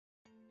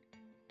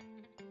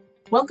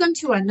Welcome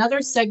to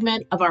another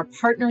segment of our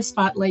Partner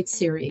Spotlight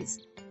series,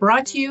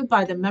 brought to you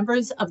by the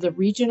members of the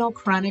Regional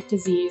Chronic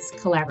Disease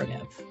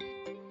Collaborative.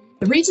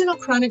 The Regional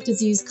Chronic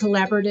Disease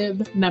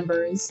Collaborative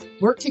members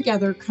work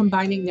together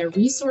combining their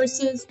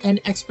resources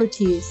and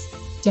expertise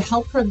to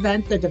help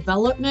prevent the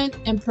development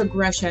and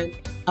progression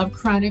of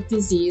chronic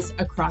disease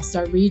across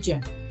our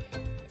region.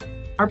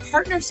 Our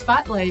Partner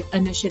Spotlight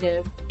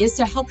initiative is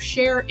to help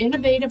share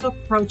innovative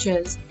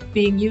approaches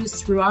being used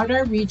throughout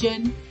our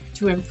region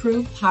to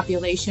improve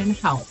population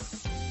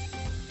health.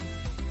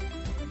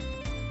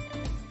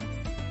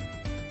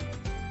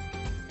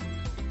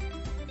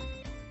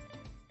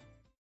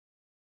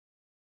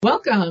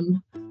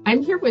 Welcome.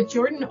 I'm here with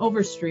Jordan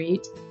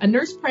Overstreet, a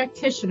nurse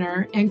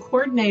practitioner and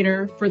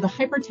coordinator for the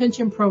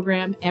Hypertension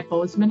Program at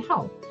Bozeman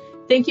Health.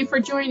 Thank you for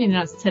joining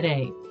us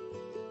today.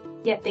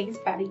 Yeah, thanks,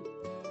 Patty.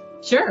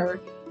 Sure.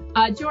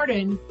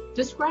 Jordan,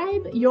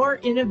 describe your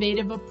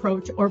innovative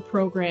approach or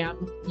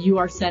program you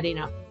are setting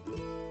up.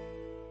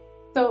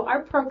 So our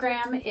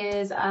program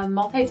is a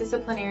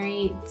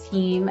multidisciplinary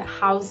team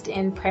housed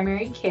in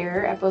primary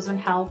care at Bozeman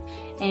Health,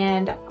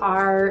 and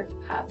our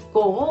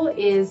goal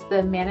is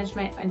the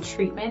management and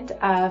treatment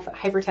of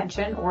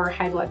hypertension or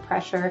high blood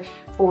pressure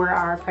for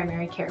our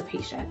primary care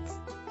patients.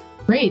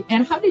 Great.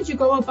 And how did you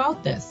go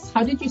about this?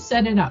 How did you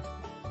set it up?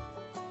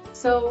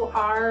 So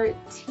our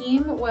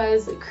team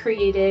was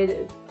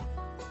created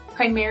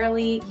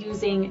primarily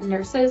using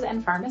nurses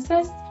and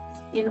pharmacists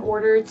in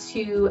order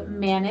to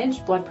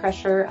manage blood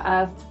pressure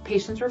of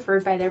patients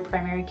referred by their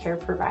primary care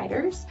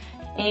providers.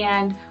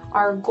 And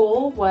our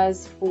goal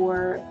was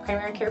for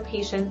primary care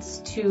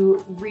patients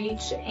to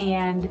reach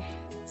and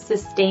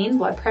sustain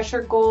blood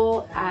pressure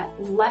goal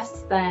at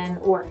less than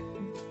or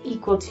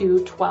equal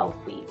to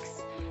 12 weeks.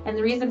 And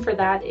the reason for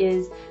that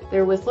is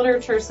there was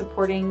literature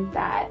supporting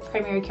that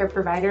primary care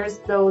providers,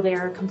 though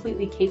they're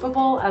completely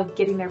capable of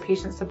getting their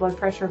patients to blood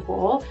pressure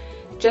goal,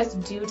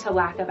 just due to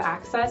lack of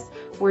access,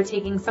 were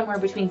taking somewhere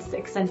between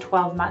 6 and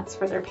 12 months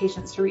for their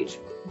patients to reach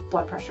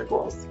blood pressure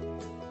goals.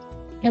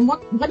 And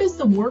what does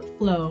the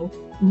workflow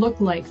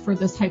look like for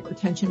this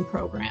hypertension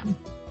program?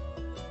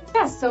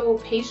 Yeah, so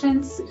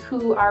patients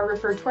who are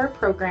referred to our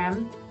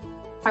program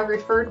are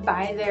referred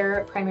by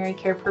their primary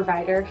care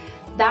provider.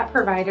 That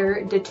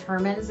provider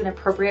determines an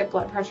appropriate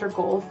blood pressure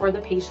goal for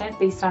the patient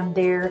based on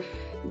their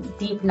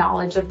deep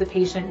knowledge of the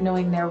patient,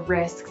 knowing their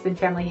risks and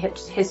family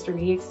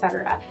history,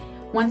 etc.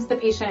 Once the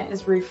patient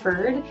is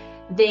referred,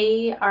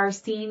 they are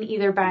seen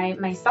either by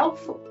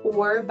myself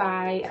or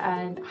by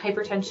a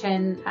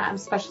hypertension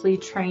specially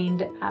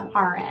trained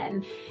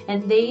RN.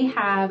 And they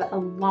have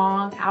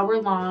a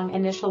hour-long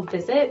initial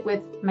visit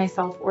with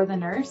myself or the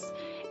nurse.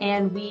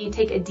 And we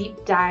take a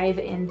deep dive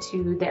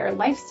into their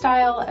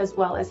lifestyle as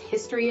well as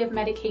history of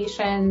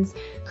medications,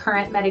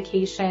 current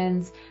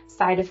medications,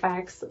 side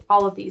effects,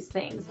 all of these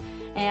things.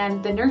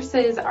 And the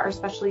nurses are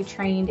especially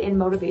trained in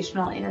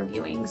motivational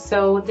interviewing.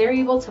 So they're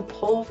able to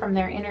pull from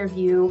their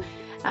interview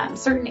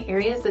certain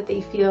areas that they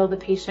feel the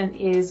patient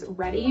is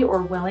ready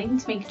or willing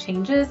to make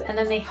changes, and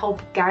then they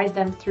help guide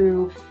them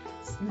through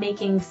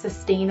making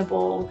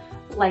sustainable,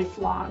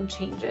 lifelong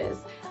changes.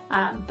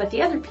 But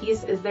the other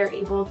piece is they're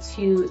able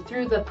to,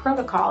 through the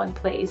protocol in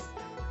place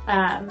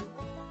and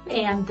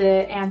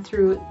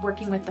through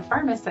working with the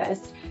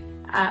pharmacist,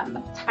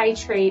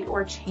 titrate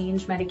or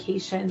change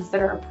medications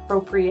that are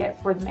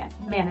appropriate for the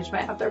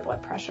management of their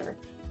blood pressure.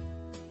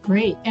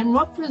 Great. And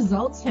what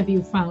results have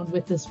you found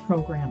with this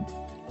program?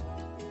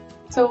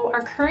 So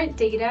our current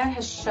data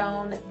has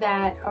shown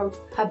that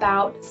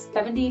about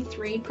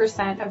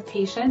 73% of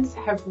patients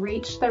have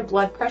reached their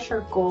blood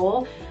pressure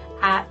goal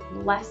at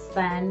less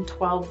than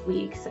 12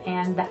 weeks,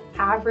 and the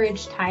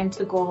average time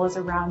to goal is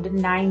around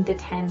 9 to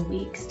 10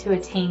 weeks to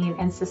attain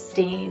and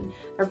sustain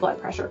their blood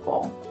pressure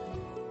goal.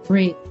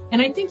 Great.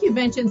 And I think you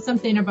mentioned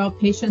something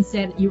about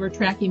you were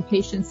tracking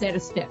patient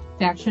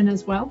satisfaction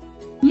as well.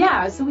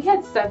 Yeah, so we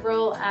had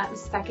several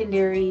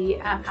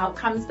secondary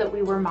outcomes that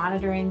we were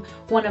monitoring,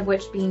 one of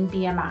which being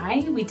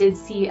BMI. We did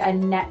see a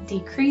net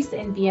decrease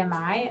in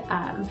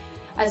BMI,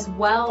 as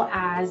well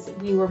as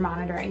we were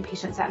monitoring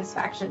patient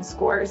satisfaction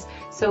scores.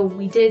 So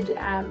we did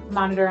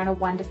monitor on a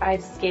 1 to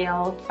 5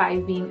 scale,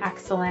 5 being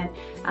excellent,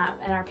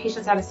 and our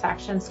patient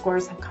satisfaction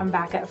scores have come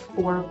back at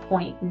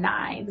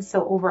 4.9.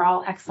 So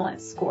overall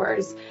excellent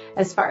scores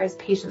as far as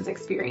patients'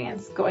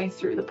 experience going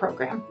through the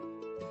program.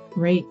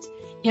 Great.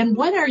 And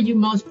what are you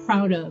most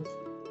proud of?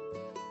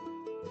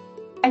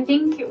 I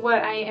think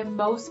what I am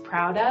most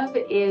proud of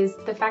is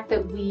the fact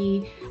that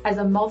we, as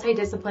a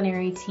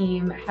multidisciplinary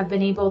team, have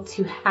been able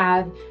to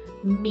have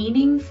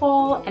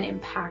meaningful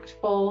and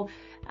impactful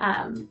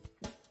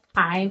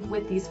time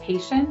with these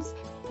patients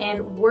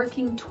and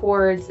working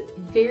towards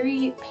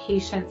very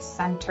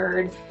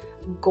patient-centered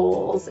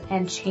goals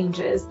and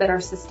changes that are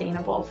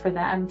sustainable for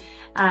them.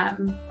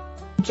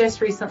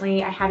 Just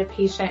recently, I had a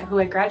patient who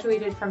had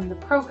graduated from the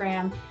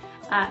program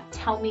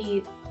tell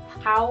me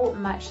how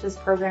much this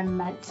program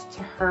meant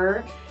to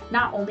her,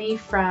 not only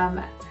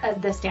from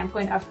the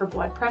standpoint of her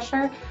blood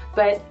pressure,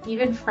 but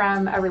even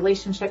from a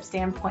relationship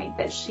standpoint,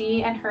 that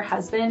she and her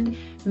husband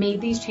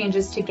made these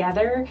changes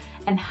together,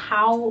 and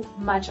how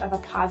much of a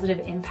positive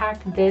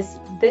impact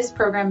this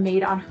program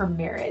made on her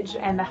marriage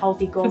and the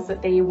healthy goals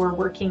that they were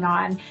working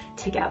on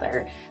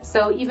together.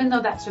 So even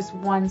though that's just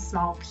one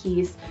small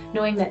piece,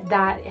 knowing that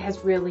that has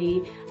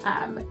really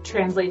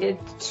translated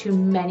to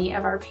many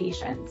of our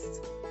patients.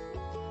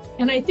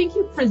 And I think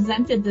you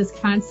presented this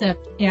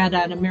concept at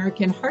an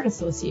American Heart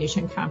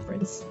Association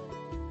conference.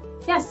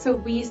 Yes, so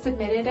we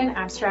submitted an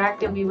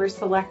abstract and we were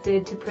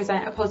selected to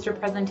present a poster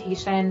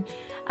presentation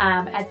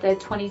at the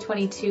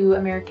 2022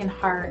 American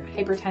Heart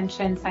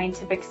Hypertension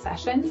Scientific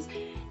Sessions.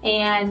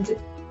 And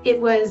it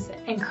was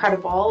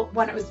incredible.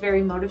 One, it was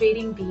very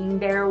motivating being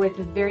there with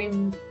very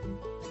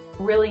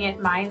brilliant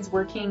minds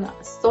working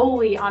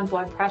solely on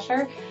blood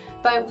pressure.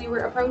 But we were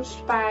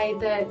approached by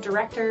the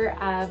director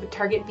of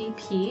Target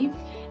BP,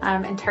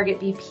 and Target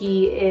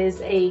BP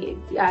is a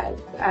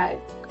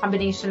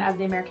combination of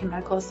the American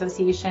Medical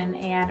Association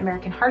and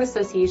American Heart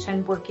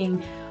Association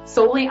working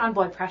solely on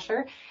blood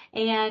pressure.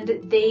 And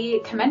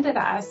they commended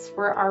us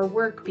for our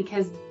work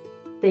because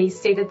they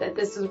stated that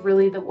this is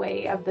really the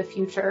way of the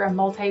future, a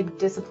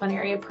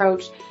multidisciplinary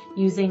approach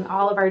using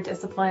all of our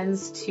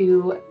disciplines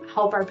to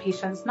help our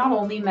patients not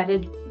only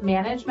manage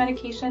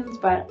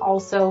medications, but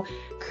also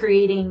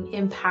creating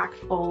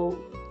impactful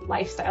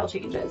lifestyle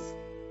changes.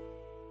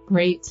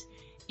 Great.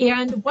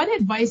 And what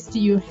advice do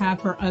you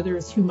have for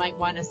others who might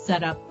want to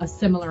set up a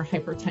similar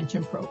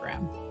hypertension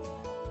program?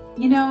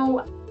 You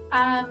know,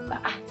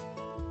 I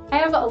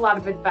have a lot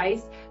of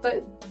advice,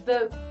 but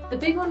the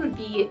big one would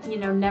be,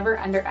 never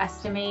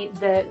underestimate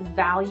the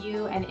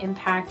value and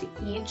impact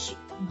each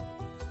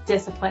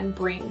discipline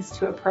brings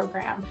to a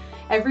program.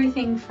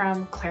 Everything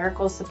from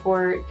clerical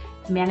support,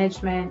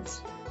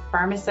 management,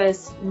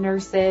 pharmacists,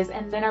 nurses,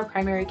 and then our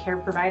primary care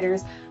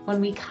providers.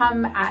 When we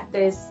come at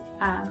this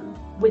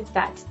with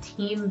that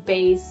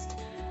team-based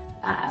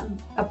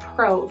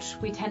approach,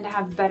 we tend to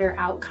have better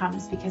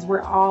outcomes because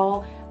we're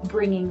all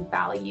bringing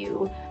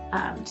value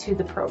to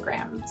the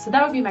program. So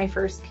that would be my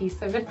first piece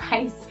of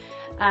advice.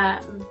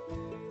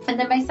 And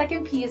then my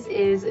second piece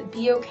is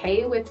be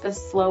okay with the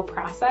slow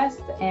process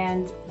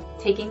and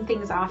taking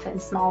things off in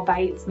small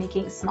bites,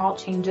 making small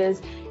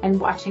changes and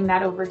watching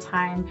that over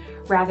time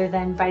rather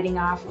than biting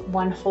off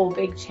one whole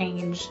big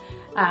change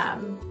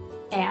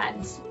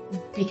and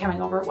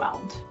becoming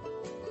overwhelmed.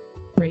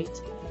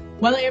 Great.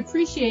 Well, I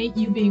appreciate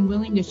you being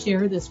willing to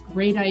share this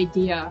great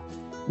idea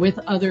with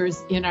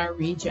others in our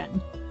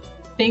region.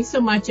 Thanks so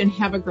much and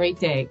have a great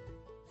day.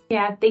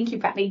 Yeah, thank you,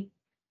 Patty.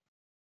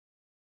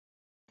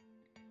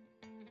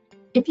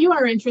 If you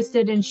are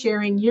interested in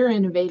sharing your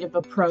innovative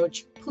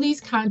approach, please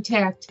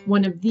contact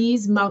one of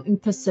these Mountain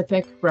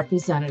Pacific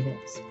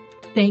representatives.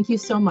 Thank you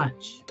so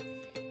much.